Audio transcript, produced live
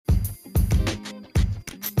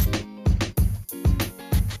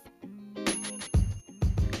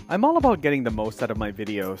I'm all about getting the most out of my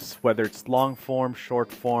videos, whether it's long form,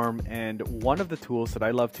 short form, and one of the tools that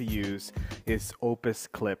I love to use is Opus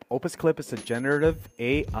Clip. Opus Clip is a generative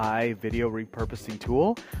AI video repurposing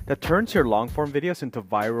tool that turns your long form videos into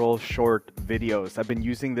viral short videos. I've been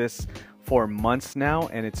using this for months now,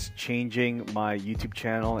 and it's changing my YouTube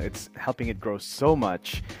channel. It's helping it grow so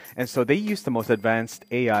much. And so they use the most advanced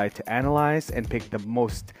AI to analyze and pick the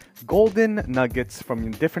most golden nuggets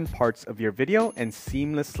from different parts of your video and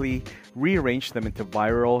seamlessly rearrange them into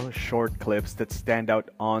viral short clips that stand out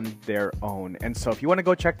on their own. And so if you want to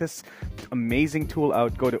go check this amazing tool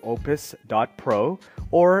out, go to opus.pro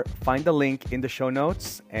or find the link in the show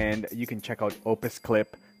notes and you can check out Opus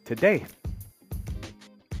Clip today.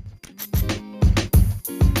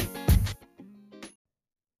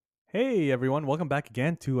 Hey everyone, welcome back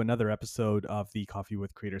again to another episode of the Coffee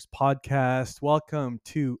with Creators podcast. Welcome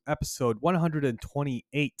to episode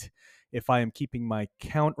 128. If I am keeping my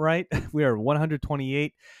count right, we are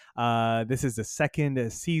 128. This is the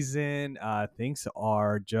second season. Things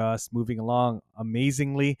are just moving along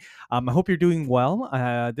amazingly. I hope you're doing well.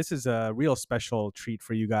 This is a real special treat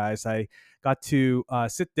for you guys. I got to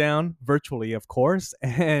sit down virtually, of course,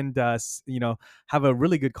 and have a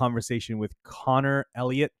really good conversation with Conor,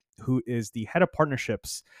 Eliot, who is the head of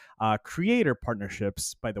partnerships, creator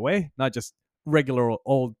partnerships, by the way, not just regular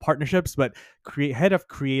old partnerships, but head of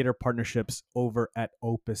creator partnerships over at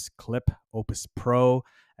Opus Clip, Opus Pro,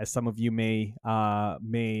 as some of you may know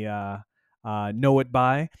it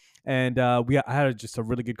by. And I had just a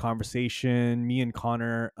really good conversation. Me and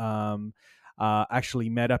Conor actually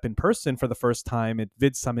met up in person for the first time at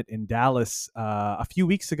Vid Summit in Dallas a few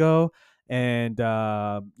weeks ago. And,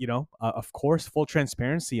 of course, full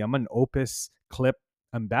transparency, I'm an Opus Clip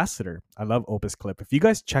ambassador. I love Opus Clip. If you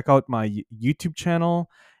guys check out my YouTube channel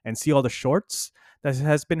and see all the shorts that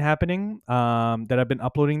has been happening, that I've been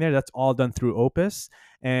uploading there, that's all done through Opus.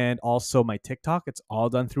 And also my TikTok, it's all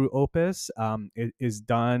done through Opus. It is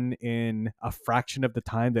done in a fraction of the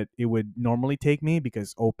time that it would normally take me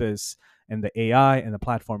because Opus and the AI and the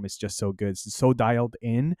platform is just so good. It's so dialed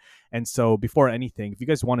in. And so before anything, if you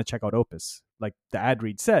guys want to check out Opus, like the ad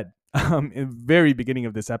read said, in the very beginning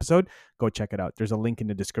of this episode, go check it out. There's a link in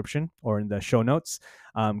the description or in the show notes.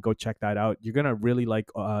 Go check that out. You're going to really like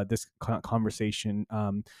this conversation.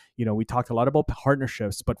 We talked a lot about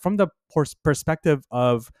partnerships, but from the perspective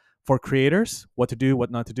of for creators, what to do,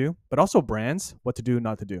 what not to do, but also brands, what to do,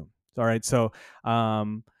 not to do. All right. So,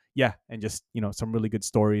 and just, some really good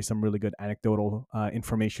stories, some really good anecdotal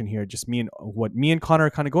information here. Just what me and Conor are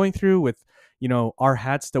kind of going through with, our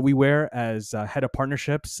hats that we wear as head of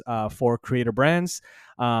partnerships for creator brands.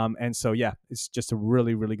 And so, it's just a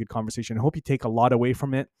really, really good conversation. I hope you take a lot away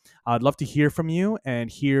from it. I'd love to hear from you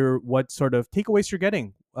and hear what sort of takeaways you're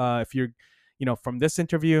getting. If you're, from this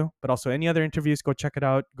interview, but also any other interviews, go check it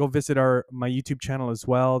out. Go visit my YouTube channel as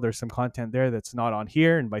well. There's some content there that's not on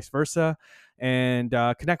here and vice versa. And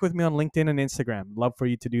connect with me on LinkedIn and Instagram. Love for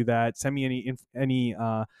you to do that. Send me any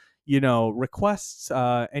requests,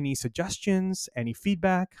 any suggestions, any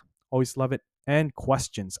feedback. Always love it. And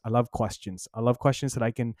questions. I love questions. I love questions that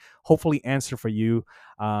I can hopefully answer for you,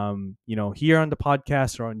 here on the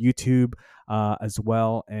podcast or on YouTube as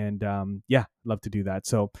well. And love to do that.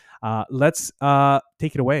 So let's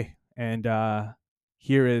take it away. And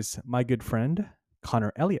here is my good friend,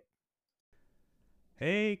 Conor Eliot.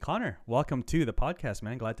 Hey, Conor, welcome to the podcast,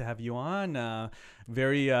 man. Glad to have you on.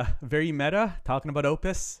 Very meta, talking about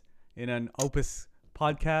Opus in an Opus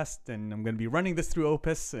podcast, and I'm going to be running this through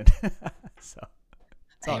Opus. And so,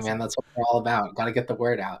 hey, awesome. Man, that's what we're all about. Got to get the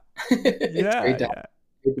word out. It's great to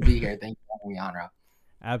be here. Thank you for having me on, Rob.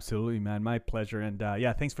 Absolutely, man. My pleasure. And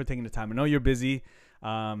thanks for taking the time. I know you're busy.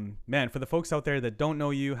 Man, for the folks out there that don't know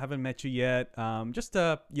you, haven't met you yet, just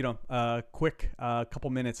a quick couple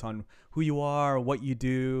minutes on who you are, what you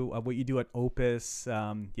do at Opus,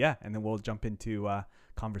 and then we'll jump into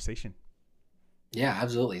conversation. Yeah,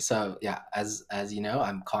 absolutely. So as you know,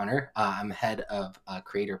 I'm Conor. I'm head of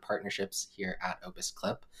creator partnerships here at Opus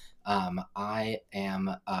Clip. I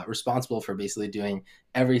am responsible for basically doing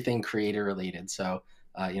everything creator related. So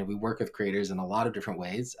we work with creators in a lot of different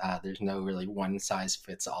ways. There's no really one size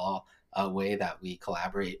fits all way that we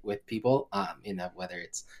collaborate with people, whether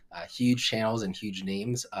it's huge channels and huge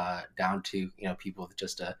names down to, people with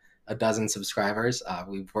just a dozen subscribers.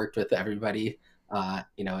 We've worked with everybody,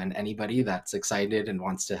 and anybody that's excited and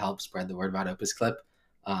wants to help spread the word about Opus Clip.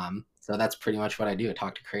 So that's pretty much what I do. I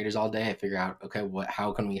talk to creators all day. I figure out, okay,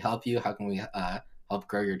 how can we help you? How can we help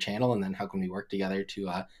grow your channel? And then how can we work together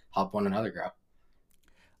to help one another grow?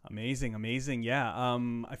 Amazing, amazing. Yeah.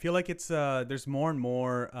 I feel like it's there's more and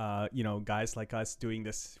more guys like us doing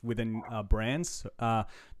this within brands,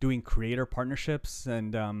 doing creator partnerships,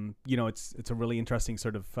 and it's a really interesting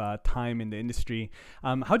sort of time in the industry.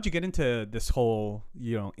 How'd you get into this whole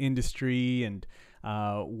industry and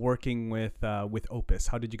working with Opus?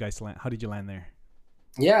 How did you guys land? How did you land there?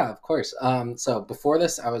 Yeah, of course. So before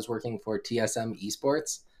this, I was working for TSM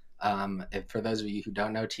Esports. For those of you who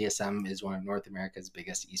don't know, TSM is one of North America's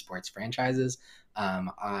biggest esports franchises.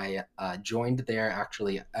 I joined there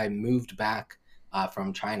actually. I moved back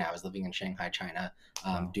from China. I was living in Shanghai, China,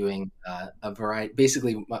 Wow. doing a variety.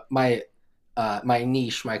 Basically, my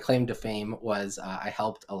niche, my claim to fame was I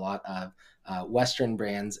helped a lot of Western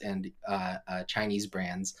brands and Chinese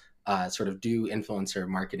brands sort of do influencer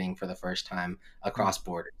marketing for the first time Mm, across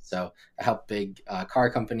borders. So I helped big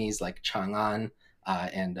car companies like Chang'an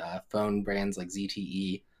and phone brands like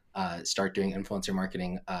ZTE start doing influencer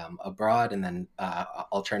marketing abroad. And then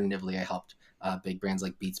alternatively, I helped big brands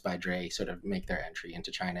like Beats by Dre sort of make their entry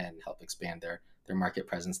into China and help expand their market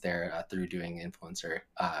presence there through doing influencer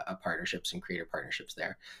partnerships and creator partnerships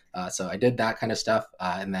there. So I did that kind of stuff,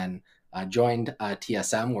 and then joined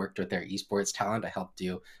TSM, worked with their esports talent. I helped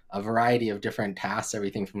do a variety of different tasks,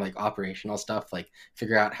 everything from like operational stuff, like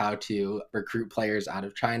figure out how to recruit players out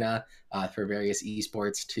of China for various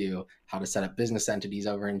esports, to how to set up business entities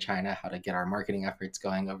over in China, how to get our marketing efforts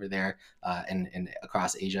going over there, and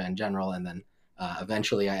across Asia in general. And then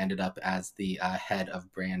eventually I ended up as the head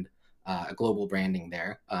of brand global branding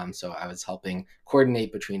there. So I was helping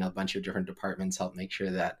coordinate between a bunch of different departments, help make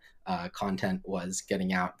sure that content was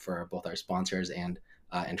getting out for both our sponsors and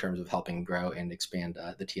in terms of helping grow and expand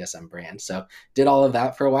the TSM brand. So did all of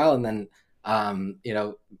that for a while, and then you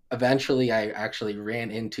know, eventually I actually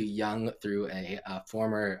ran into Young through a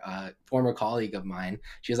former colleague of mine.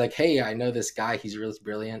 She was like, "Hey, I know this guy. He's really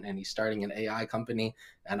brilliant, and he's starting an AI company."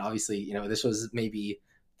 And obviously, this was maybe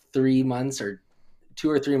 3 months or 2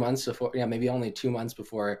 or 3 months before, yeah, maybe only 2 months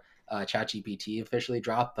before ChatGPT officially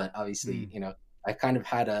dropped. But obviously, mm, I kind of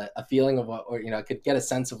had a feeling of what, or I could get a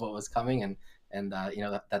sense of what was coming, and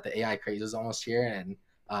that the AI craze was almost here. And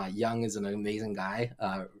Young is an amazing guy.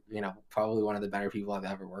 Probably one of the better people I've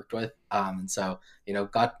ever worked with. And so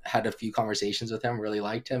got had a few conversations with him, really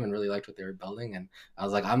liked him, and really liked what they were building. And I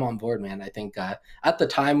was like, I'm on board, man. I think at the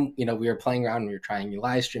time, we were playing around, we were trying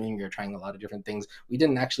live streaming, we were trying a lot of different things. We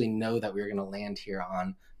didn't actually know that we were going to land here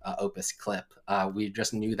on Opus Clip. We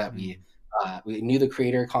just knew that mm. we knew the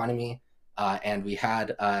creator economy, and we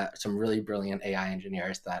had some really brilliant AI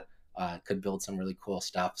engineers that could build some really cool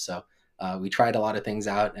stuff. So we tried a lot of things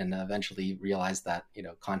out and eventually realized that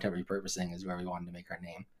content repurposing is where we wanted to make our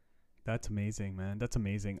name. That's amazing, man. That's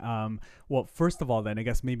amazing. Well, first of all, then I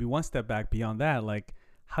guess maybe one step back beyond that, like,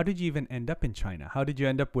 how did you even end up in China? How did you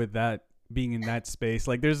end up with that, being in that space?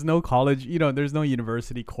 Like, there's no college, there's no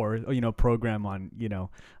university course, program on,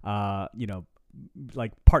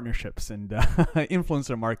 like partnerships and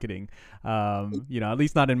influencer marketing. At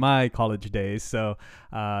least not in my college days. So,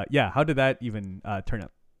 yeah, how did that even turn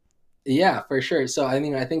up? Yeah, for sure. So, I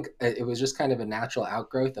mean, I think it was just kind of a natural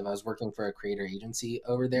outgrowth of I was working for a creator agency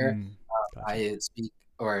over there. Mm, gotcha. I speak,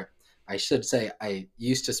 or I should say, I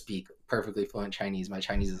used to speak perfectly fluent Chinese. My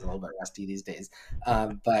Chinese is a little bit rusty these days.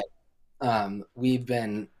 But we've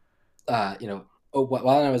been, while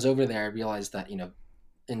I was over there, I realized that,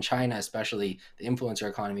 in China, especially, the influencer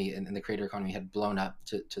economy and the creator economy had blown up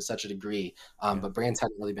to such a degree, Yeah. but brands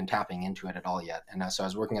hadn't really been tapping into it at all yet. And so I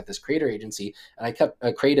was working at this creator agency, and I kept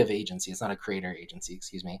a creative agency. It's not a creator agency,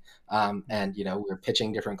 excuse me. Mm, And we were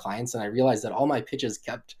pitching different clients, and I realized that all my pitches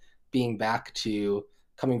kept being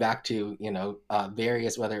coming back to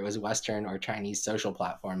various, whether it was Western or Chinese social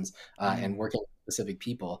platforms, and mm, working with specific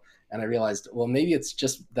people. And I realized, well, maybe it's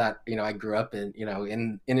just that I grew up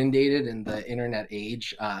inundated in the internet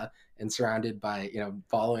age, and surrounded by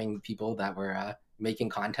following people that were making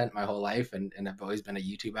content my whole life, and I've always been a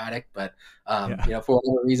YouTube addict. But yeah. for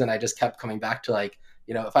whatever reason, I just kept coming back to, like,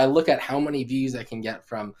 if I look at how many views I can get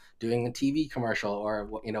from doing a TV commercial, or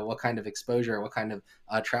what kind of exposure, what kind of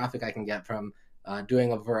traffic I can get from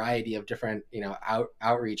doing a variety of different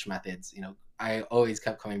outreach methods. I always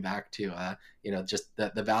kept coming back to just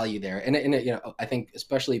the value there. And I think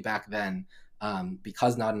especially back then,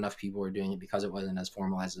 because not enough people were doing it, because it wasn't as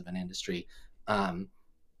formalized of an industry, um,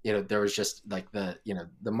 there was just like the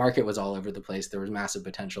market was all over the place. There was massive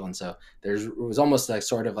potential. And so it was almost like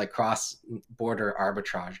sort of like cross border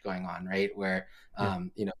arbitrage going on, right? Where,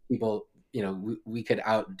 Yeah. people, we could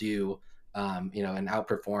outdo, and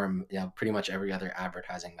outperform, pretty much every other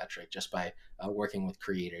advertising metric just by working with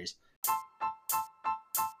creators.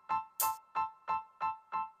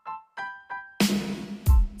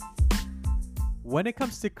 when it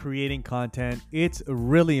comes to creating content, it's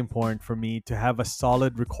really important for me to have a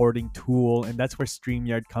solid recording tool, and that's where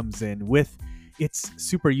StreamYard comes in with its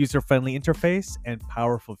super user-friendly interface and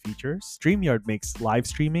powerful features. StreamYard makes live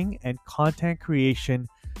streaming and content creation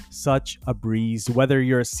such a breeze. Whether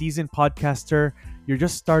you're a seasoned podcaster, you're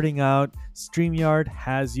just starting out, StreamYard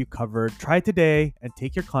has you covered. Try today and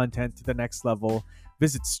take your content to the next level.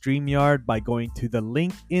 Visit StreamYard by going to the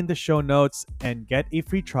link in the show notes and get a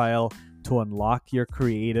free trial to unlock your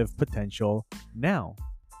creative potential now.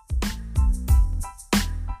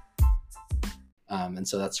 And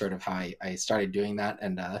so that's sort of how I started doing that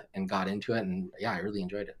and got into it. And yeah, I really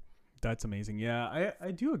enjoyed it. That's amazing. Yeah,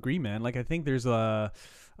 I do agree, man. Like, I think there's a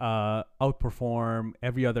outperform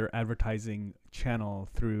every other advertising channel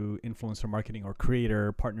through influencer marketing or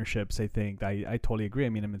creator partnerships. I think I totally agree. I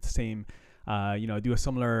mean, I'm in the same, I do a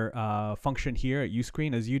similar function here at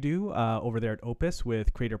Uscreen as you do over there at Opus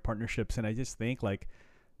with creator partnerships. And I just think like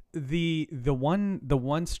the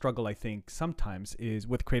one struggle I think sometimes is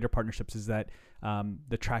with creator partnerships is that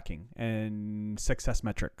the tracking and success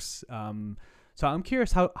metrics. So I'm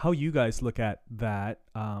curious how you guys look at that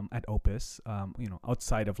at Opus,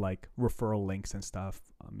 outside of like referral links and stuff.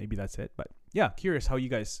 Maybe that's it. But yeah, curious how you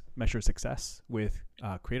guys measure success with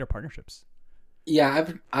creator partnerships. Yeah,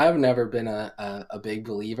 I've never been a big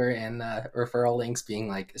believer in referral links being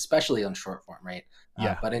like, especially on short form, right?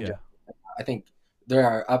 Yeah, But in yeah. general, I think there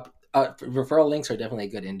are referral links are definitely a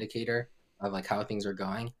good indicator of like how things are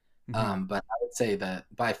going. Mm-hmm. But I would say that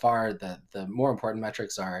by far the more important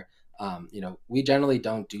metrics are, we generally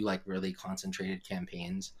don't do like really concentrated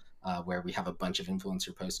campaigns where we have a bunch of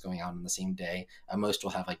influencer posts going out on the same day. Most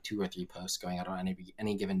will have like two or three posts going out on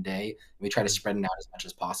any given day. We try to Mm-hmm. spread it out as much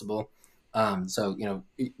as possible. So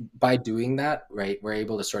by doing that, right, we're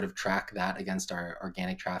able to sort of track that against our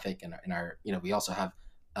organic traffic and our we also have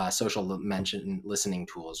social mention listening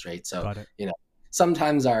tools, right? So Got it. you know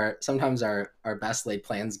sometimes our best laid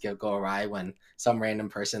plans go awry when some random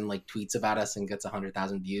person like tweets about us and gets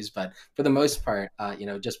 100,000 views. But for the most part,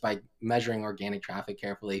 just by measuring organic traffic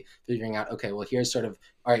carefully, figuring out, okay, well, here's sort of,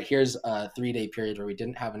 all right, here's a 3 day period where we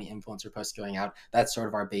didn't have any influencer posts going out. That's sort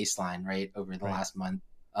of our baseline, right, over the Right. last month.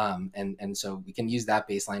 And so we can use that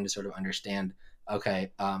baseline to sort of understand,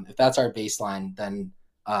 okay, if that's our baseline, then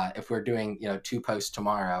if we're doing two posts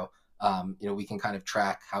tomorrow, we can kind of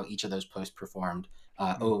track how each of those posts performed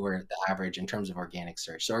Mm-hmm. over the average in terms of organic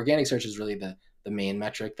search. So organic search is really the main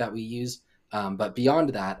metric that we use. But beyond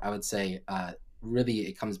that, I would say really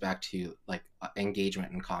it comes back to like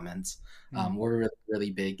engagement and comments. Mm-hmm. We're really, really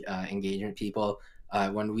big engagement people.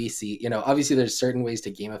 When we see, obviously there's certain ways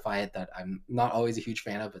to gamify it that I'm not always a huge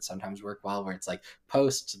fan of, but sometimes work well, where it's like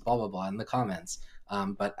posts, blah, blah, blah in the comments.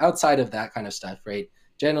 But outside of that kind of stuff, right?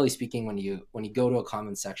 Generally speaking, when you go to a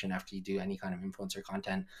comments section after you do any kind of influencer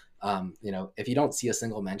content, if you don't see a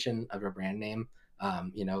single mention of a brand name,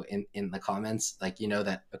 in the comments, like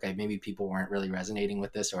that okay, maybe people weren't really resonating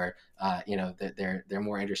with this, or that they're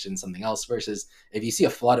more interested in something else. Versus if you see a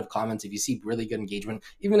flood of comments, if you see really good engagement,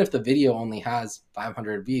 even if the video only has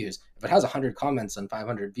 500 views, if it has 100 comments and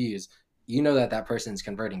 500 views, that person is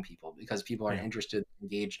converting people because people are Yeah. interested,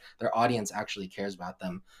 engaged. Their audience actually cares about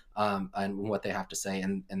them and what they have to say,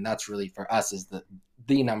 and that's really for us is the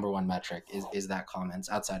number one metric is that comments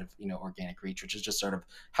outside of organic reach, which is just sort of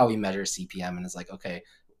how we measure CPM, and it's like, okay,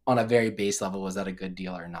 on a very base level, was that a good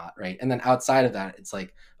deal or not, right? And then outside of that, it's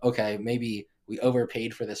like, okay, maybe we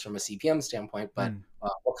overpaid for this from a CPM standpoint, but Mm.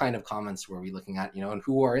 what kind of comments were we looking at, and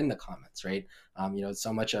who are in the comments, right?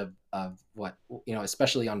 So much of what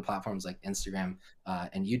especially on platforms like Instagram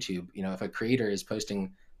and YouTube, if a creator is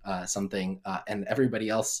posting something and everybody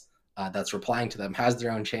else that's replying to them has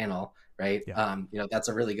their own channel, right? Yeah. That's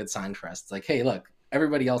a really good sign for us. It's like, hey, look,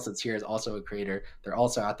 everybody else that's here is also a creator. They're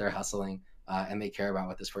also out there hustling, and they care about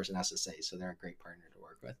what this person has to say. So they're a great partner to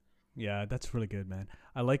work with. Yeah, that's really good, man.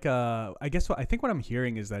 I like I guess I think what I'm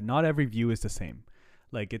hearing is that not every view is the same.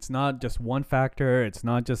 Like, it's not just one factor, it's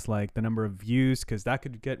not just like the number of views, cuz that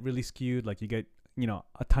could get really skewed. Like, you get,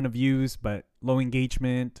 a ton of views but low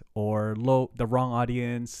engagement or low the wrong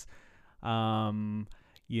audience. um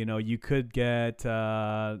you could get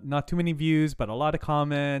not too many views but a lot of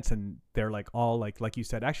comments, and they're like all like you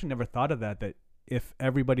said, I actually never thought of that if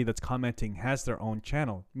everybody that's commenting has their own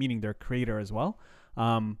channel, meaning their creator as well.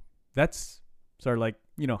 That's sort of like,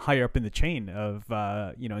 higher up in the chain of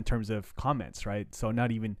in terms of comments, right? So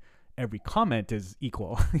not even every comment is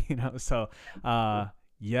equal. So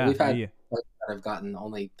yeah, We've had yeah. posts that have gotten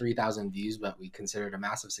only 3,000 views, but we considered a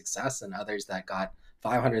massive success, and others that got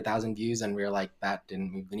 500,000 views, and we were like, that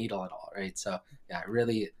didn't move the needle at all, right? So yeah,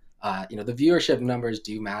 really, the viewership numbers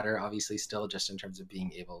do matter, obviously, still, just in terms of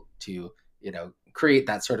being able to, create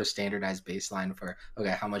that sort of standardized baseline for,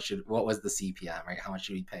 okay, what was the CPM, right? How much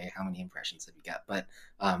should we pay? How many impressions did we get? But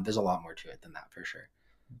there's a lot more to it than that, for sure.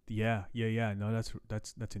 Yeah, yeah, yeah. No,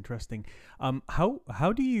 that's interesting.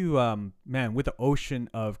 How do you man, with the ocean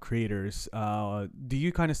of creators, do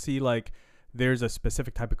you kind of see like there's a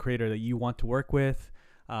specific type of creator that you want to work with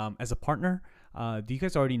as a partner? Do you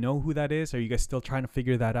guys already know who that is? Are you guys still trying to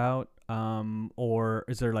figure that out? Or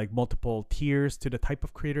is there like multiple tiers to the type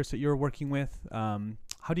of creators that you're working with?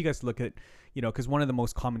 How do you guys look at, because one of the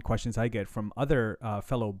most common questions I get from other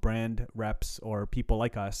fellow brand reps or people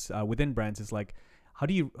like us within brands is like, how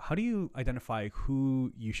do you identify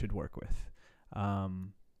who you should work with?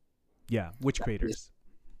 Um, yeah, which creators?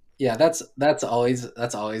 Yeah, that's always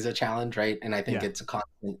a challenge, right? And I think Yeah. it's a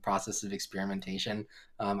constant process of experimentation.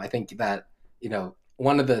 I think that,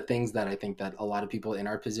 one of the things that I think that a lot of people in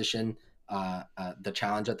our position, the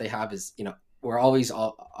challenge that they have is, we're always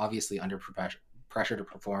obviously under pressure to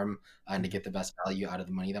perform and to Mm-hmm. get the best value out of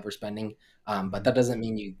the money that we're spending. But Mm-hmm. that doesn't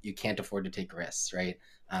mean you can't afford to take risks, right?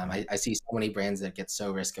 Right. I see so many brands that get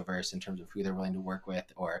so risk averse in terms of who they're willing to work with,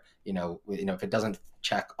 or, if it doesn't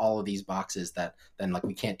check all of these boxes, that then, like,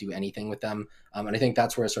 we can't do anything with them. And I think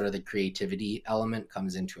that's where sort of the creativity element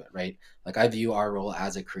comes into it, right? Like, I view our role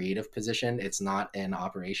as a creative position. It's not an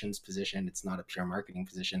operations position. It's not a pure marketing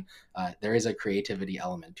position. There is a creativity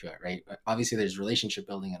element to it, right? Obviously, there's relationship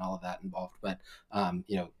building and all of that involved, but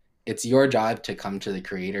it's your job to come to the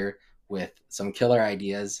creator with some killer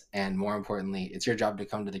ideas, and more importantly, it's your job to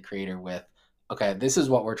come to the creator with, okay, this is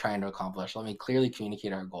what we're trying to accomplish. Let me clearly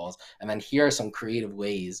communicate our goals, and then here are some creative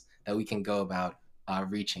ways that we can go about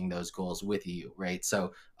reaching those goals with you, right?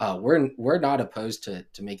 So we're not opposed to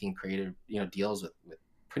making creative, deals with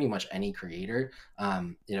pretty much any creator.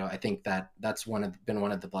 I think that that's been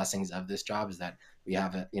one of the blessings of this job, is that we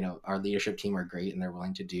have our leadership team are great, and they're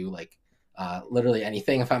willing to do, like, literally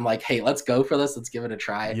anything. If I'm like, hey, let's go for this, let's give it a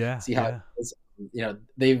try, Yeah, see how it yeah, goes.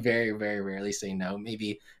 They very, very rarely say no.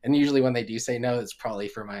 Maybe, and usually when they do say no, it's probably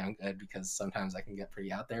for my own good, because sometimes I can get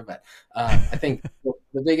pretty out there. But I think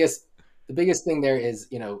the biggest thing there is,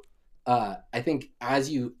 I think, as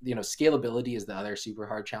scalability is the other super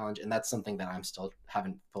hard challenge, and that's something that I'm still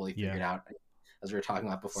haven't fully yeah. figured out. As we were talking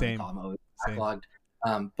about before the call, Same, I'm always same.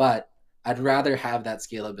 backlogged. But I'd rather have that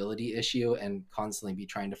scalability issue and constantly be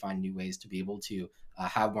trying to find new ways to be able to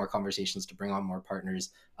have more conversations, to bring on more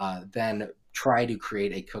partners, than try to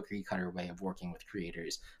create a cookie cutter way of working with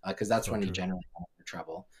creators, because that's So when you true. generally run into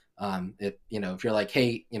trouble. If you're like,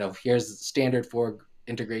 hey, here's the standard for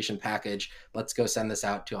integration package, let's go send this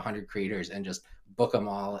out to 100 creators and just book them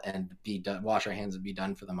all and be done, wash our hands and be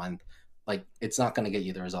done for the month. Like, it's not going to get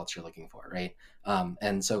you the results you're looking for, right?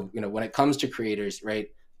 And so, when it comes to creators,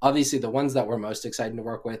 right, obviously the ones that we're most excited to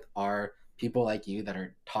work with are people like you that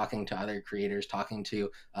are talking to other creators, talking to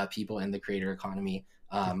people in the creator economy,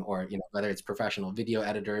 Yeah, or whether it's professional video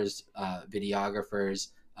editors, videographers,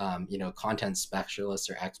 content specialists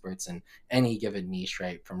or experts in any given niche,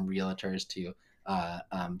 right, from realtors to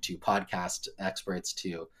podcast experts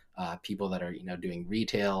to people that are doing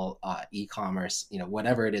retail, e-commerce,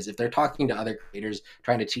 whatever it is. If they're talking to other creators,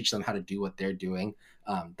 trying to teach them how to do what they're doing,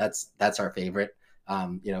 that's our favorite.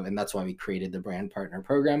 And that's why we created the brand partner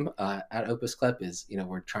program at Opus Clip. Is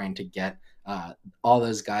we're trying to get all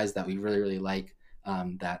those guys that we really, really like,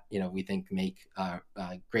 that we think make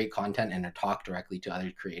great content and talk directly to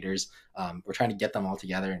other creators. We're trying to get them all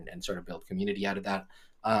together and sort of build community out of that.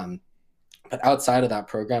 But outside of that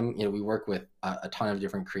program, we work with a ton of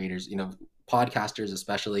different creators, podcasters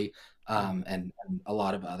especially, yeah. and a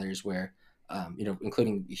lot of others, where,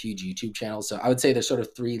 including huge YouTube channels. So I would say there's sort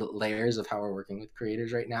of three layers of how we're working with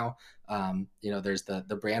creators right now. There's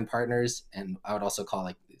the brand partners, and I would also call,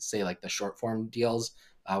 like, say, like the short form deals,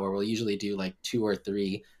 where we'll usually do like 2 or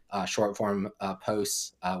 3 short form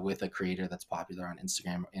posts with a creator that's popular on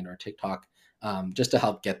Instagram and or TikTok, just to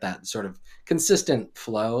help get that sort of consistent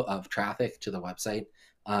flow of traffic to the website,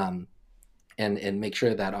 um, and make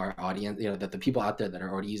sure that our audience, that the people out there that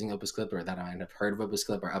are already using Opus Clip or that might have heard of Opus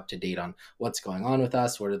Clip, are up to date on what's going on with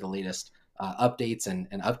us, what are the latest updates and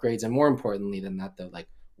upgrades, and more importantly than that, though, like,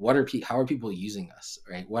 how are people using us,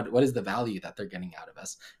 right? What is the value that they're getting out of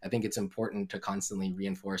us? I think it's important to constantly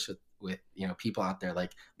reinforce with people out there,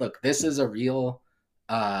 like, look, this is a real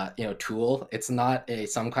tool. It's not a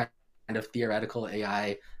some kind of theoretical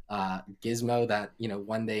AI gizmo that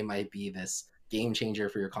one day might be this game changer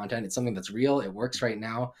for your content. It's something that's real. It works right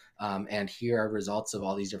now, and here are results of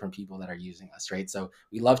all these different people that are using us, right? So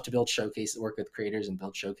we love to build showcases, work with creators, and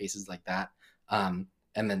build showcases like that.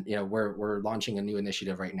 And then, we're launching a new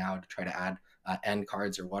initiative right now to try to add end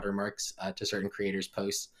cards or watermarks to certain creators'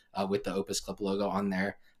 posts with the Opus Clip logo on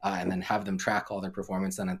there, and then have them track all their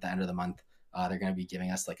performance. Then at the end of the month, they're going to be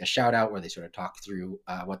giving us like a shout out where they sort of talk through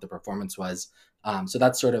what the performance was. So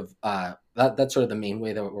that's sort of that's sort of the main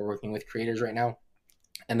way that we're working with creators right now.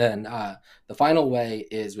 And then the final way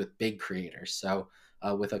is with big creators. So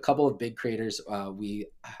with a couple of big creators, we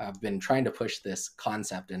have been trying to push this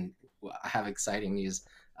concept, and I have exciting news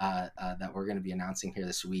that we're going to be announcing here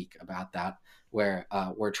this week about that, where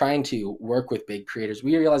we're trying to work with big creators.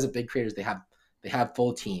 We realize that big creators, they have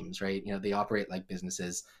full teams, right? They operate like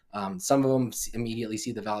businesses. Some of them immediately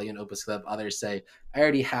see the value in Opus Clip. Others say, I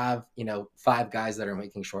already have 5 guys that are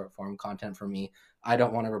making short form content for me. I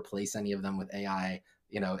don't want to replace any of them with AI.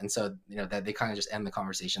 And so that they kind of just end the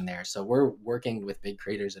conversation there. So we're working with big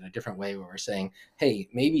creators in a different way, where we're saying, hey,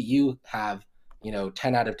 maybe you have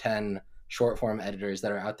 10 out of 10 short form editors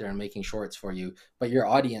that are out there and making shorts for you, but your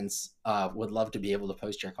audience would love to be able to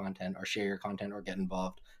post your content or share your content or get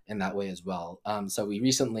involved in that way as well. So we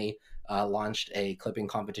recently launched a clipping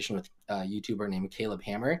competition with a YouTuber named Caleb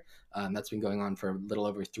Hammer. That's been going on for a little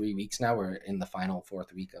over 3 weeks now. We're in the final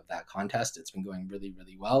 4th week of that contest. It's been going really,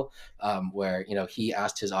 really well. Where he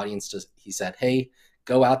asked his audience he said, "Hey,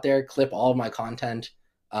 go out there, clip all of my content.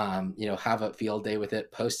 Have a field day with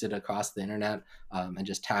it, post it across the internet, and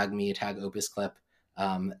just tag me, tag Opus Clip."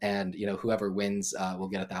 And whoever wins will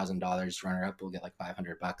get $1,000. Runner up will get like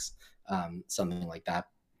 $500, something like that.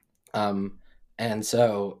 And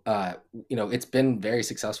so, it's been very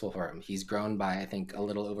successful for him. He's grown by, I think, a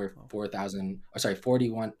little over 4,000, or sorry,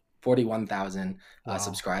 41,000 Wow.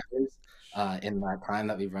 subscribers in that time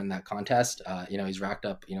that we've run that contest. He's racked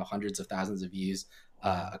up, hundreds of thousands of views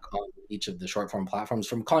Wow. on each of the short form platforms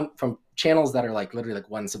from channels that are like literally like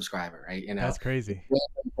one subscriber, right? That's crazy.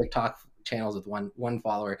 TikTok channels with one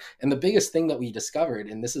follower. And the biggest thing that we discovered,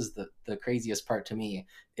 and this is the craziest part to me,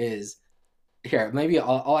 is here, maybe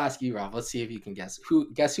I'll ask you, Rob. Let's see if you can guess who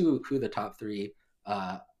the top 3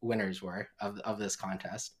 winners were of this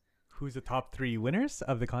contest. Who's the top 3 winners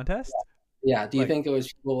of the contest? Yeah, do you Like, think it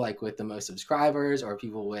was people like with the most subscribers, or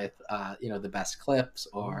people with the best clips,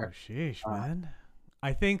 oh, or sheesh, uh, man.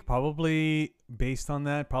 I think probably based on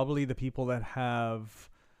that, probably the people that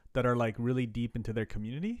are like really deep into their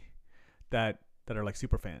community, that are like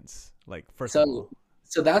super fans. Like, first of so all,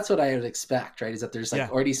 so that's what I would expect, right? Is that there's like yeah,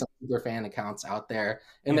 already some super fan accounts out there,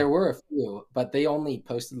 and yeah, there were a few, but they only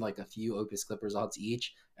posted like a few Opus Clip results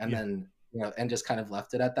each, and yeah. then and just kind of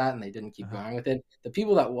left it at that, and they didn't keep Uh-huh. going with it. The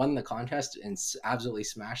people that won the contest and absolutely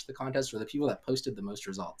smashed the contest were the people that posted the most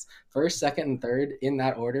results. First, second, and third in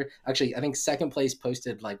that order. Actually, I think second place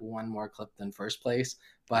posted like one more clip than first place, Yeah.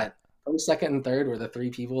 but first, second, and third were the 3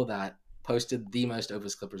 people that posted the most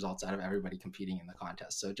Opus Clip results out of everybody competing in the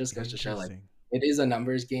contest. So it just goes to show, like, Interesting. it is a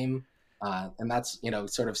numbers game. And that's,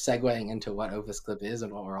 sort of segueing into what Opus Clip is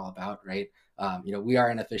and what we're all about, right? We are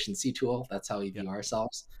an efficiency tool. That's how we Yeah. view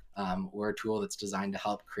ourselves. We're a tool that's designed to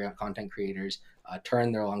help content creators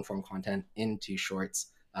turn their long form content into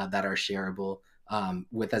shorts that are shareable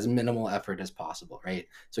with as minimal effort as possible, right?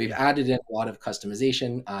 So we've Yeah. added in a lot of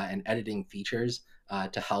customization and editing features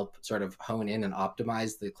to help sort of hone in and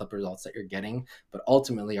optimize the clip results that you're getting. But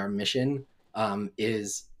ultimately, our mission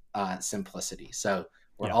is simplicity. So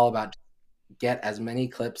we're Yeah. all about get as many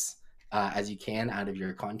clips as you can out of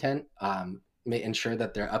your content. Ensure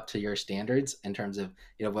that they're up to your standards in terms of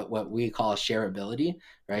what we call shareability, Yeah.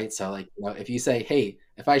 right? So like if you say, hey,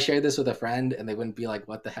 if I share this with a friend and they wouldn't be like,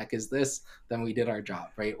 what the heck is this, then we did our job,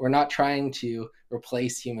 right? We're not trying to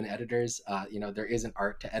replace human editors. There is an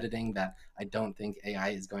art to editing that I don't think AI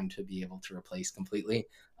is going to be able to replace completely.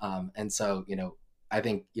 And so I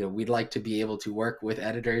think we'd like to be able to work with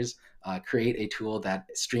editors, create a tool that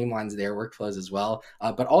streamlines their workflows as well,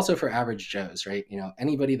 but also for average Joes, right?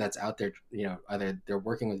 Anybody that's out there, either they're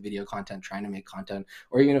working with video content, trying to make content,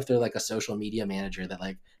 or even if they're like a social media manager that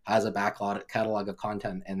like has a backlog catalog of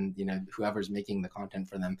content, and whoever's making the content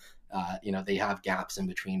for them, they have gaps in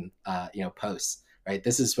between, posts. Right.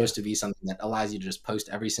 This is Yeah. supposed to be something that allows you to just post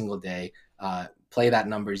every single day, play that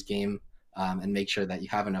numbers game, and make sure that you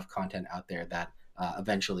have enough content out there that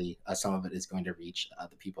eventually some of it is going to reach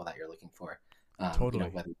the people that you're looking for, Totally.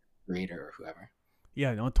 whether creator or whoever.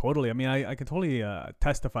 Yeah, no, totally. I mean, I can totally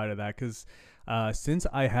testify to that because since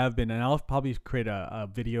I have been, and I'll probably create a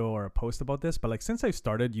video or a post about this, but like since I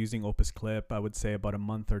started using Opus Clip, I would say about a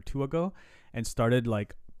month or two ago, and started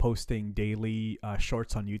like posting daily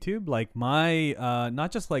shorts on YouTube, like my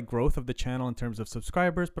not just like growth of the channel in terms of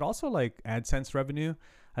subscribers, but also like AdSense revenue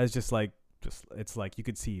has just like just it's like you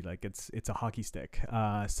could see like it's a hockey stick.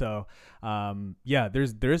 Yeah,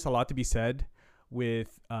 there's a lot to be said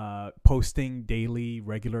with posting daily,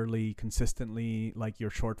 regularly, consistently, like your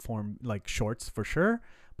short form, like shorts for sure.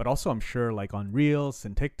 But also, I'm sure like on Reels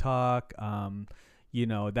and TikTok,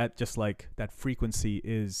 that just like that frequency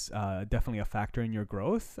is definitely a factor in your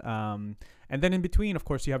growth. And then in between, of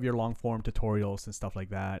course, you have your long form tutorials and stuff like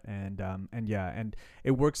that. And yeah, and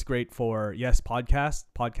it works great for, yes,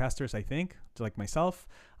 podcasters, I think, like myself,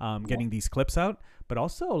 getting these clips out. But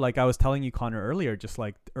also, like I was telling you, Connor, earlier, just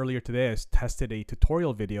like earlier today, I tested a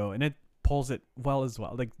tutorial video and it pulls it well as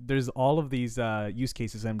well. Like there's all of these use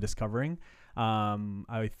cases I'm discovering.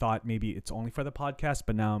 I thought maybe it's only for the podcast,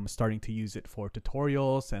 but now I'm starting to use it for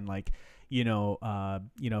tutorials and like,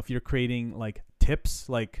 if you're creating like tips,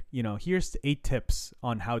 like, here's 8 tips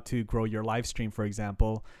on how to grow your live stream, for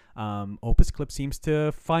example. Opus Clip seems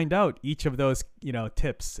to find out each of those,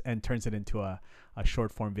 tips and turns it into a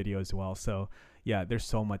short form video as well. So yeah, there's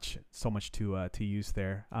so much to use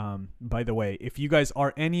there. By the way, if you guys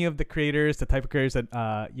are any of the creators, the type of creators that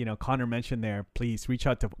Connor mentioned there, please reach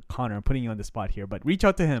out to Connor. I'm putting you on the spot here, but reach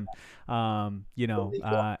out to him. Become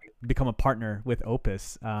a partner with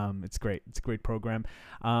Opus. It's great. It's a great program.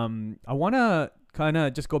 I want to kind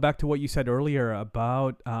of just go back to what you said earlier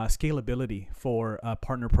about scalability for a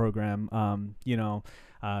partner program.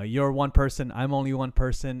 You're one person, I'm only one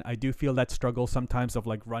person. I do feel that struggle sometimes of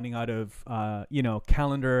like running out of calendly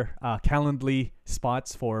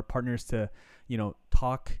spots for partners to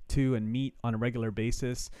talk to and meet on a regular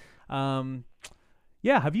basis.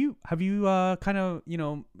 Yeah, have you kind of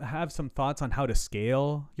have some thoughts on how to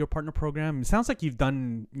scale your partner program? It sounds like you've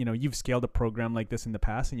scaled a program like this in the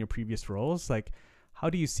past in your previous roles. Like, how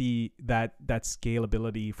do you see that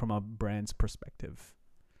scalability from a brand's perspective?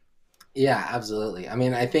 Yeah, absolutely. I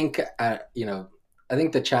mean, I think I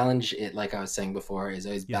think the challenge, like I was saying before, is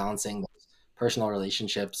always Yeah. balancing those personal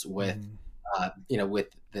relationships with Mm, with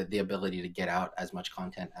the ability to get out as much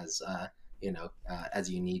content as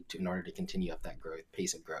you need to in order to continue up that growth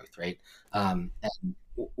pace of growth, right? yeah. And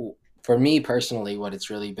for me personally, what it's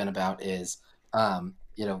really been about is,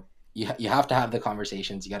 you have to have the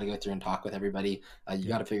conversations. You got to go through and talk with everybody. You Yep.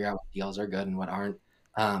 got to figure out what deals are good and what aren't.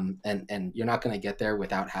 And you're not going to get there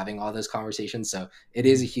without having all those conversations. So it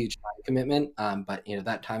is a Mm, huge time commitment. But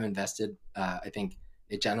that time invested, I think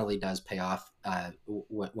it generally does pay off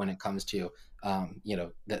when it comes to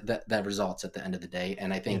the results at the end of the day.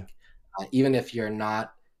 And I yeah. think even if you're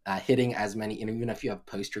not hitting as many, even if you have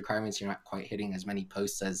post requirements, you're not quite hitting as many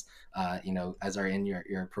posts as are in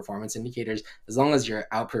your performance indicators. As long as you're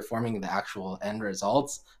outperforming the actual end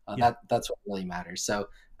results, Yeah. that's what really matters. So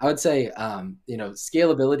I would say,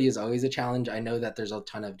 scalability is always a challenge. I know that there's a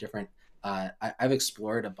ton of different. I've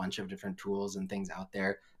explored a bunch of different tools and things out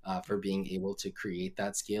there for being able to create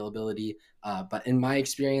that scalability. But in my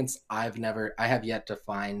experience, I have yet to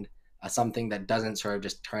find something that doesn't sort of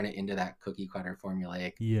just turn it into that cookie cutter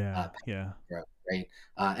formulaic Yeah. Yeah. growth, right?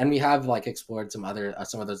 And we have like explored some of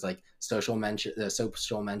those like social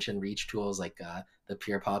mention reach tools like the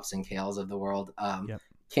Peer Pops and Kales of the world. Yep.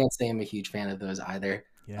 Can't say I'm a huge fan of those either.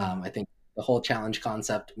 Yeah. I think the whole challenge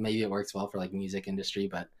concept, maybe it works well for like music industry,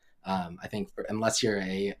 but I think unless you're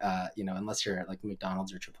unless you're like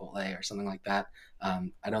McDonald's or Chipotle or something like that,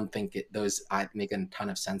 I don't think those make a ton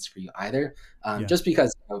of sense for you either. Yeah. Just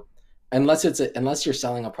because unless you're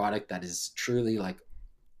selling a product that is truly like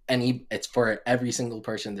it's for every single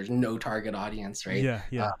person. There's no target audience, right? Yeah. Uh,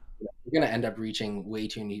 Yeah. you're going to end up reaching way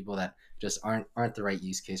too many people that just aren't the right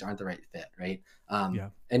use case, aren't the right fit, right? Yeah.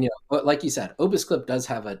 And but like you said, Opus Clip does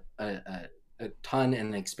have a ton and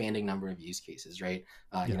an expanding number of use cases, right?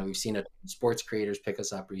 Yeah. We've seen sports creators pick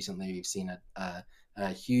us up recently. We've seen a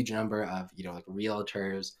huge number of like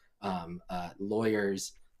realtors,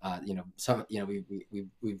 lawyers.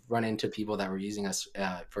 We've run into people that were using us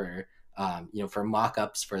for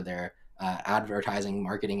mock-ups for their advertising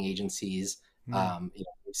marketing agencies. Mm,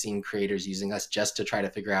 We've seen creators using us just to try to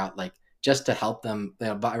figure out like just to help them.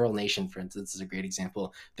 Viral Nation, for instance, is a great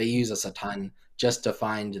example. They use us a ton just to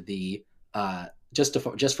find the just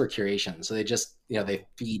for curation. So they just they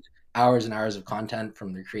feed hours and hours of content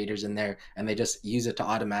from their creators in there, and they just use it to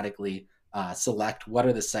automatically select what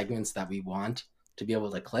are the segments that we want to be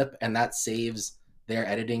able to clip, and that saves their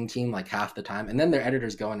editing team like half the time, and then their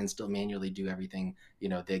editors go in and still manually do everything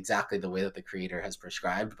exactly the way that the creator has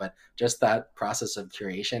prescribed. But just that process of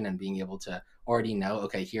curation and being able to already know,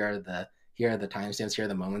 okay, here are the timestamps, here are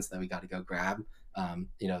the moments that we got to go grab.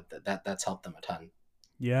 That's helped them a ton.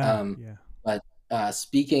 yeah. um, Yeah. but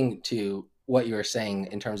speaking to what you were saying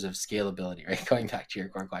in terms of scalability, right? Going back to your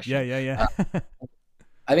core Yeah. question, Yeah. uh, Yeah.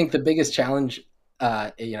 I think the biggest challenge,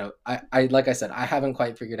 I like I said, I haven't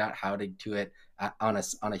quite figured out how to do it on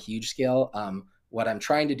a huge scale. What I'm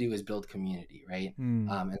trying to do is build community, right?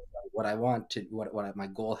 Mm, And what I want to, what my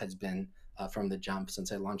goal has been from the jump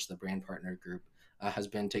since I launched the brand partner group has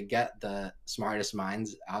been to get the smartest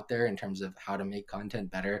minds out there in terms of how to make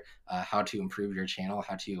content better, how to improve your channel,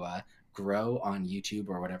 how to grow on YouTube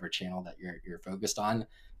or whatever channel that you're focused on,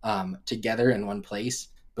 together in one place,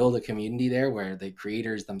 build a community there where the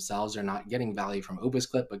creators themselves are not getting value from Opus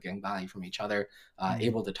Clip, but getting value from each other, mm.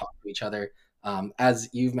 able to talk to each other. As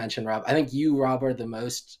you've mentioned, Rob, I think you, Rob, are the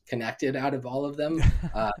most connected out of all of them.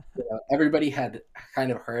 Everybody had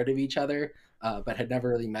kind of heard of each other, but had never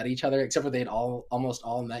really met each other, except for they'd almost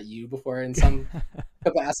all met you before in some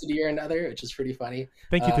capacity or another, which is pretty funny.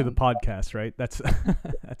 Thank you to the Um, podcast, right? That's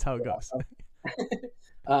that's how it goes.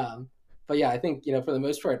 um, but yeah, I think for the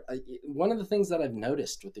most part, one of the things that I've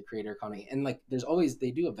noticed with the creator economy, and like, there's always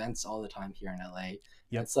they do events all the time here in LA, and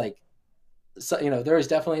Yep, it's like, so there is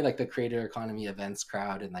definitely like the creator economy events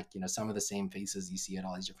crowd, and like some of the same faces you see at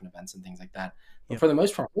all these different events and things like that. But yep. for the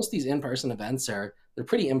most part, most of these in-person events they're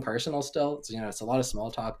pretty impersonal still. So it's a lot of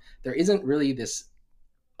small talk. There isn't really this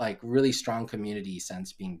like really strong community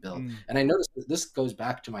sense being built. Mm, And I noticed that this goes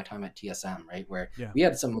back to my time at TSM, right? Where yeah, we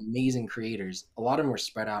had some amazing creators. A lot of them were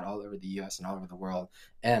spread out all over the US and all over the world.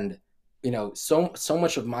 And so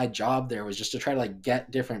much of my job there was just to try to like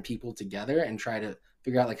get different people together and try to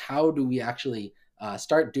figure out like how do we actually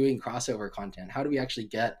start doing crossover content? How do we actually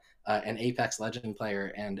get an Apex Legend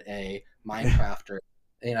player and a Minecrafter,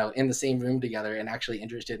 in the same room together and actually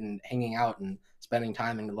interested in hanging out and spending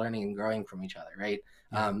time and learning and growing from each other, right?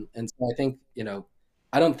 yeah, And so I think,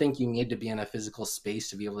 I don't think you need to be in a physical space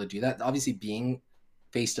to be able to do that. Obviously, being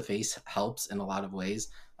face to face helps in a lot of ways.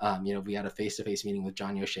 We had a face to face meeting with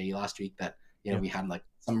John Yoshei last week that, yep, we had like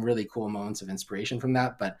some really cool moments of inspiration from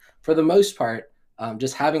that. But for the most part,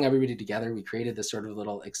 just having everybody together, we created this sort of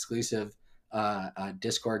little exclusive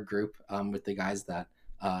Discord group with the guys that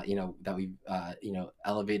we've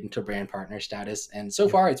elevated into brand partner status, and so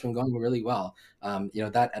yep. far it's been going really well. Mm,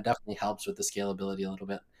 That definitely helps with the scalability a little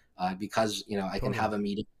bit, because I can totally. have a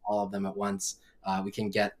meeting with all of them at once. We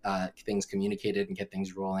can get things communicated and get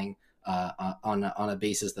things rolling on a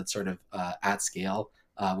basis that's sort of at scale.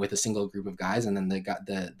 With a single group of guys, and then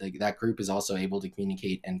that group is also able to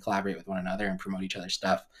communicate and collaborate with one another and promote each other's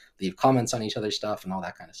stuff, leave comments on each other's stuff, and all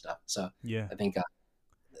that kind of stuff. So Yeah. I think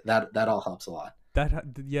that all helps a lot.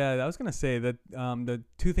 Yeah, I was gonna say that the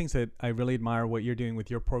two things that I really admire what you're doing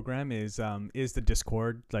with your program is the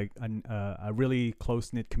Discord, like a really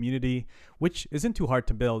close knit community, which isn't too hard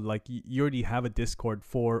to build. Like you already have a Discord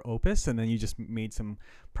for Opus, and then you just made some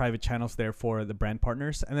private channels there for the brand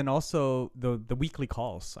partners, and then also the weekly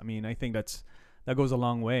calls. I mean, I think that goes a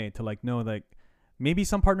long way to like know like maybe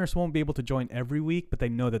some partners won't be able to join every week, but they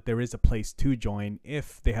know that there is a place to join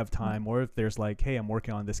if they have time, or if there's like, hey, I'm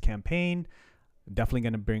working on this campaign, definitely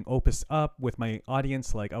going to bring Opus up with my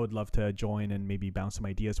audience. Like, I would love to join and maybe bounce some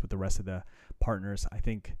ideas with the rest of the partners. I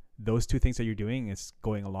think those two things that you're doing is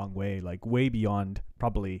going a long way, like way beyond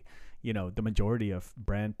probably, the majority of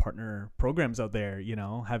brand partner programs out there,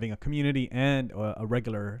 having a community and a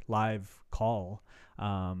regular live call.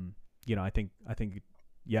 I think,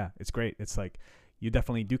 yeah, it's great. It's like, you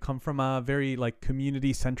definitely do come from a very like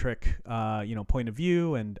community centric point of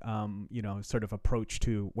view, and sort of approach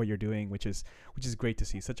to what you're doing, which is great to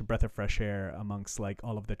see. Such a breath of fresh air amongst like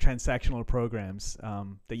all of the transactional programs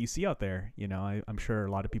that you see out there. I'm sure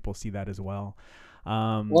a lot of people see that as well.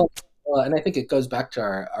 um, Well, and I think it goes back to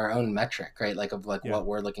our own metric, right? Like of like yeah, what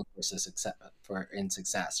we're looking for in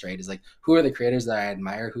success, right? Is like, who are the creators that I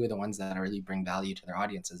admire? Who are the ones that really bring value to their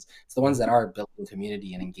audiences? It's the yeah, ones that are building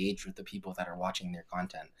community and engaged with the people that are watching their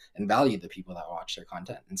content and value the people that watch their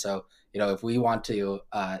content. And so, if we want to,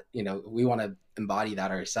 we want to embody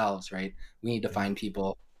that ourselves, right? We need to yeah, find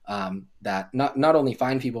people that not only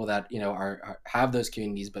find people that have those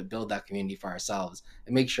communities, but build that community for ourselves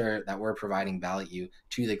and make sure that we're providing value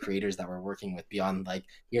to the creators that we're working with beyond like,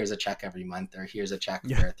 here's a check every month, or here's a check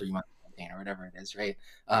yeah, for a 3 month campaign or whatever it is, right?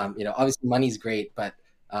 yeah. Obviously money's great, but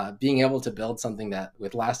being able to build something that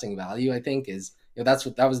with lasting value, I think is,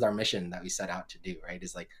 that was our mission that we set out to do, right?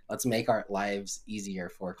 Is like, let's make our lives easier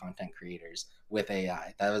for content creators with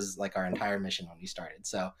AI. That was like our entire mission when we started.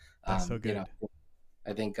 So That's so um, you know, good.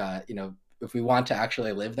 I think if we want to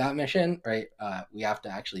actually live that mission, right, we have to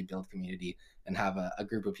actually build community and have a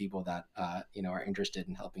group of people that are interested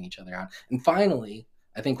in helping each other out. And finally,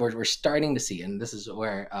 I think we're starting to see, and this is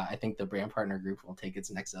where I think the brand partner group will take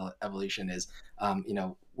its next evolution is,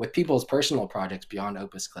 with people's personal projects beyond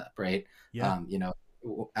Opus Clip, right? Yeah,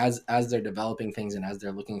 as they're developing things and as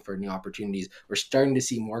they're looking for new opportunities, we're starting to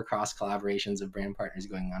see more cross collaborations of brand partners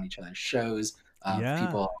going on each other's shows, of Yeah.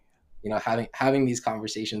 people, having these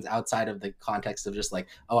conversations outside of the context of just like,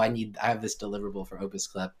 oh, I have this deliverable for Opus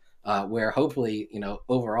Clip, where hopefully,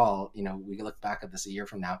 overall, we look back at this a year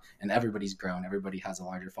from now and everybody's grown, everybody has a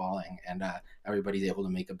larger following, and everybody's able to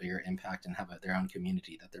make a bigger impact and have their own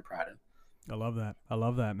community that they're proud of. I love that. I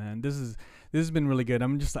love that, man. This has been really good.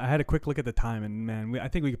 I had a quick look at the time, and man, I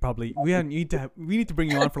think we could probably we need to bring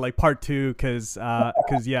you on for like part two, because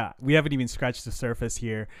yeah, we haven't even scratched the surface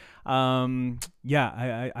here.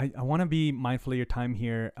 Yeah, I want to be mindful of your time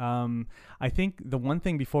here. I think the one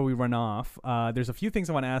thing before we run off, there's a few things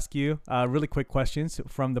I want to ask you. Really quick questions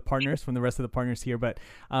from the partners, from the rest of the partners here. But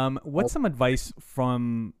what's some advice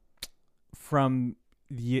from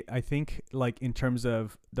I think, like, in terms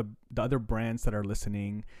of the other brands that are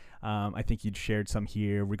listening, I think you'd shared some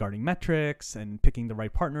here regarding metrics and picking the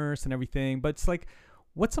right partners and everything. But it's like,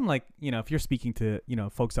 what's some, like, if you're speaking to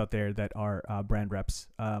folks out there that are brand reps,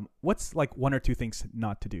 what's like one or two things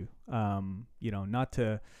not to do? Not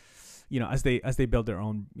to, as they build their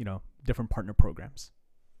own different partner programs.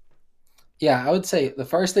 Yeah, I would say the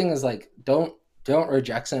first thing is like, don't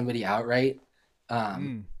reject somebody outright.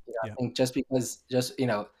 Mm, I yeah. think just because,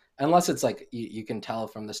 unless it's like you can tell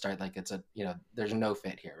from the start, like it's there's no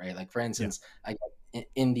fit here, right? Like for Yeah. instance, I get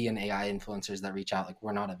Indian AI influencers that reach out, like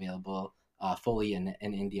we're not available fully in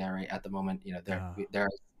India right at the moment. They're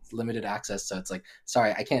limited access, so it's like,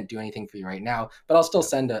 sorry, I can't do anything for you right now, but I'll still Yep.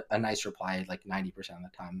 send a nice reply like 90%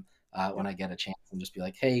 of the time, when Yep. I get a chance, and just be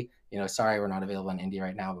like, hey, sorry, we're not available in India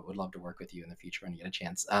right now, but would love to work with you in the future when you get a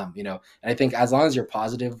chance. And I think as long as you're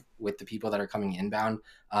positive with the people that are coming inbound,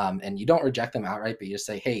 and you don't reject them outright, but you just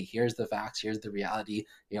say, hey, here's the facts, here's the reality.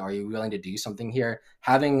 Are you willing to do something here?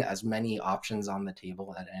 Having as many options on the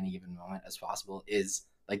table at any given moment as possible is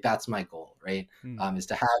like, that's my goal, right? Mm, Is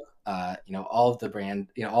to have, all of the brand,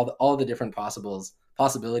 all the different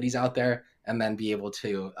possibilities out there, and then be able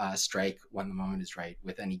to strike when the moment is right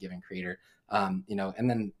with any given creator. And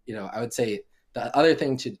then, I would say the other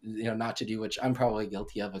thing to, not to do, which I'm probably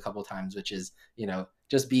guilty of a couple times, which is,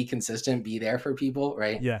 just be consistent, be there for people,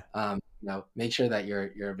 right? yeah. Make sure that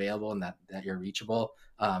you're available and that you're reachable.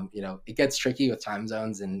 It gets tricky with time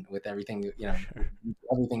zones and with everything. Sure.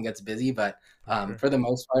 Everything gets busy, but For sure. for the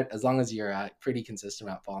most part, as long as you're pretty consistent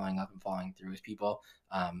about following up and following through with people,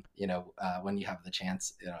 when you have the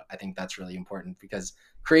chance, I think that's really important, because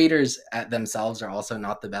creators at themselves are also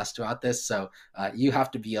not the best about this. So you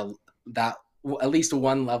have to be that at least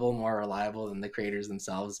one level more reliable than the creators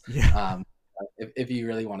themselves. Yeah. If you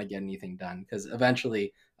really want to get anything done, because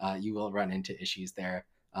eventually you will run into issues there.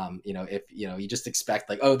 If you just expect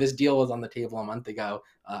like, oh, this deal was on the table a month ago,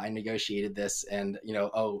 I negotiated this, and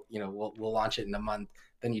we'll launch it in a month.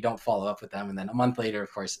 Then you don't follow up with them, and then a month later,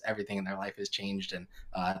 of course, everything in their life has changed, and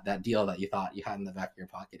that deal that you thought you had in the back of your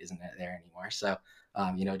pocket isn't there anymore. So,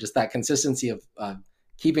 just that consistency of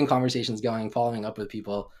keeping conversations going, following up with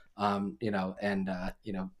people, and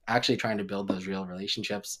actually trying to build those real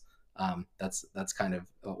relationships. That's kind of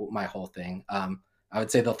my whole thing. I would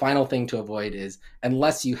say the final thing to avoid is,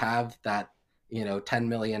 unless you have that, $10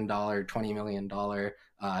 million, $20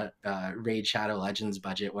 million Raid Shadow Legends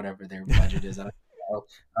budget, whatever their budget is.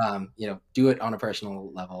 Do it on a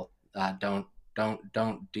personal level. Don't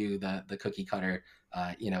do the cookie cutter.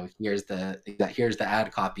 Here's the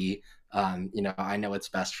ad copy. I know what's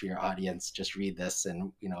best for your audience. Just read this,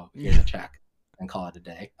 and here's Yeah. a check, and call it a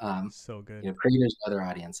day. So good. Creators have other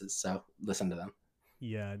audiences, so listen to them.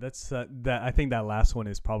 Yeah, that's that. I think that last one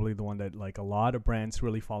is probably the one that, like, a lot of brands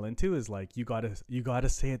really fall into, is like, you gotta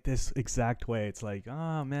say it this exact way. It's like,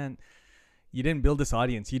 oh man, you didn't build this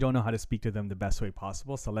audience, you don't know how to speak to them the best way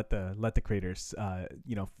possible. So let the creators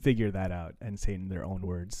figure that out and say it in their own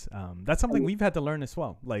words. That's something we've had to learn as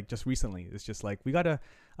well. Like, just recently, it's just like, we gotta.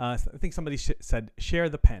 I think somebody said, share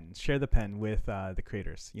the pen with the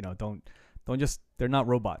creators. Don't just, they're not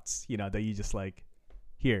robots. That you just like,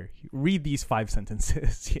 here, read these 5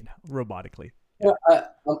 sentences, robotically. Yeah. Yeah,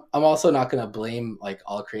 I'm also not going to blame like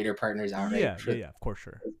all creator partners outright Yeah. Yeah. for. Yeah. Of course.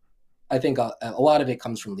 Sure. I think a lot of it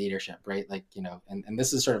comes from leadership, right? Like, and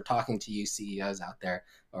this is sort of talking to you CEOs out there,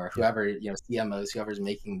 or Yeah. whoever, CMOs, whoever's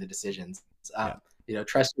making the decisions. Yeah.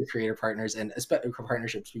 Trust your creator partners and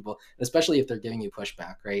partnerships people, especially if they're giving you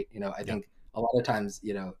pushback, right? I Yeah. think a lot of times,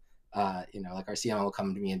 like our CMO will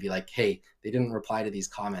come to me and be like, hey, they didn't reply to these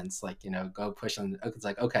comments, like, go push them. It's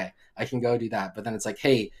like, okay, I can go do that. But then it's like,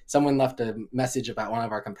 hey, someone left a message about one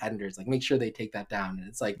of our competitors, like, make sure they take that down. And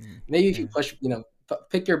it's like, Mm, maybe if you yeah. push,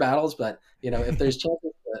 pick your battles, but if there's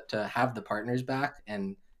chances to have the partners back,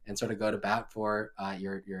 and and sort of go to bat for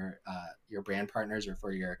your brand partners or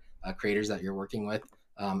for your creators that you're working with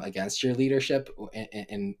against your leadership.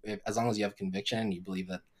 And as long as you have conviction and you believe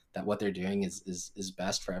that what they're doing is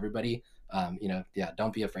best for everybody, yeah,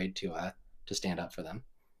 don't be afraid to stand up for them.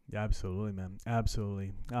 Yeah, absolutely, man.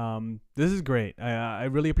 Absolutely. This is great. I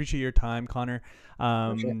really appreciate your time, Connor.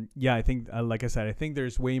 For sure. Yeah, I think, like I said, I think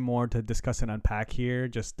there's way more to discuss and unpack here.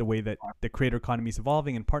 Just the way that the creator economy is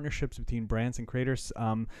evolving and partnerships between brands and creators.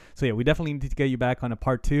 So yeah, we definitely need to get you back on a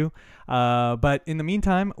part two. But in the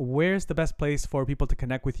meantime, where's the best place for people to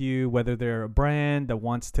connect with you? Whether they're a brand that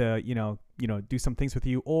wants to, do some things with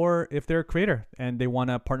you, or if they're a creator and they want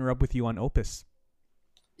to partner up with you on Opus.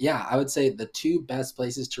 Yeah, I would say the two best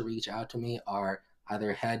places to reach out to me are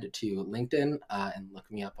either head to LinkedIn and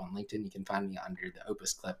look me up on LinkedIn. You can find me under the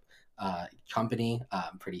Opus Clip company,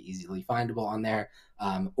 pretty easily findable on there,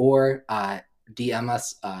 or DM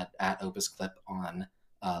us at Opus Clip on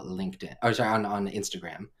LinkedIn, or sorry, on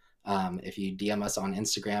Instagram. If you DM us on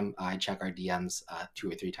Instagram, I check our DMs 2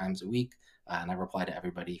 or 3 times a week, and I reply to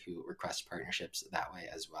everybody who requests partnerships that way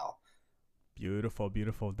as well. Beautiful,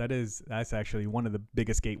 beautiful. That's actually one of the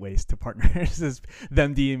biggest gateways to partners is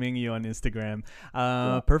them DMing you on Instagram.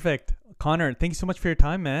 Yeah, Perfect, Connor. Thank you so much for your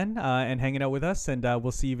time, man, and hanging out with us. And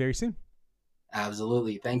we'll see you very soon.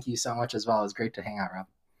 absolutely. Thank you so much as well. It was great to hang out, Rob.